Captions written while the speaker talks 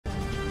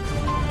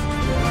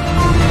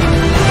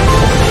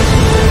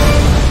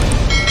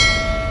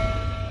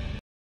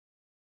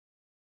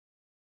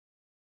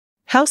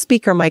House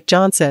Speaker Mike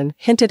Johnson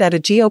hinted at a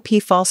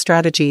GOP fall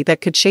strategy that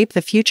could shape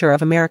the future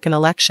of American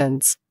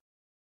elections.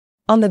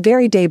 On the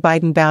very day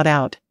Biden bowed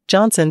out,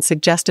 Johnson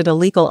suggested a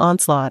legal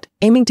onslaught,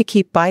 aiming to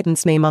keep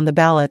Biden's name on the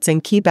ballots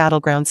in key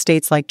battleground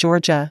states like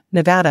Georgia,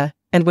 Nevada,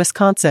 and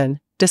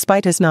Wisconsin,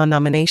 despite his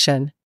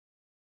non-nomination.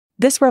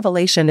 This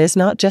revelation is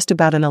not just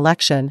about an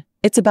election,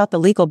 it's about the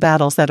legal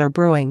battles that are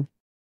brewing.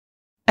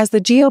 As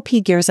the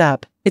GOP gears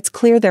up, it's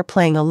clear they're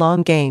playing a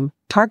long game,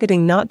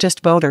 targeting not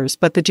just voters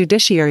but the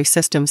judiciary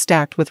system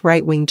stacked with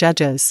right-wing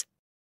judges.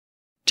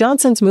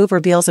 Johnson's move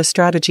reveals a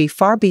strategy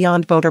far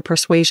beyond voter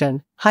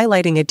persuasion,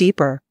 highlighting a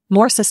deeper,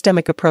 more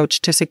systemic approach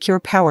to secure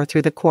power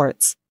through the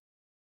courts.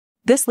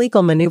 This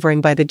legal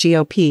maneuvering by the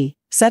GOP,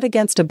 set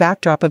against a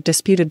backdrop of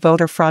disputed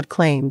voter fraud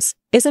claims,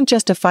 isn't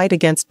just a fight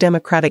against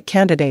Democratic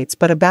candidates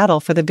but a battle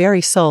for the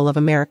very soul of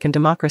American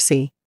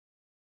democracy.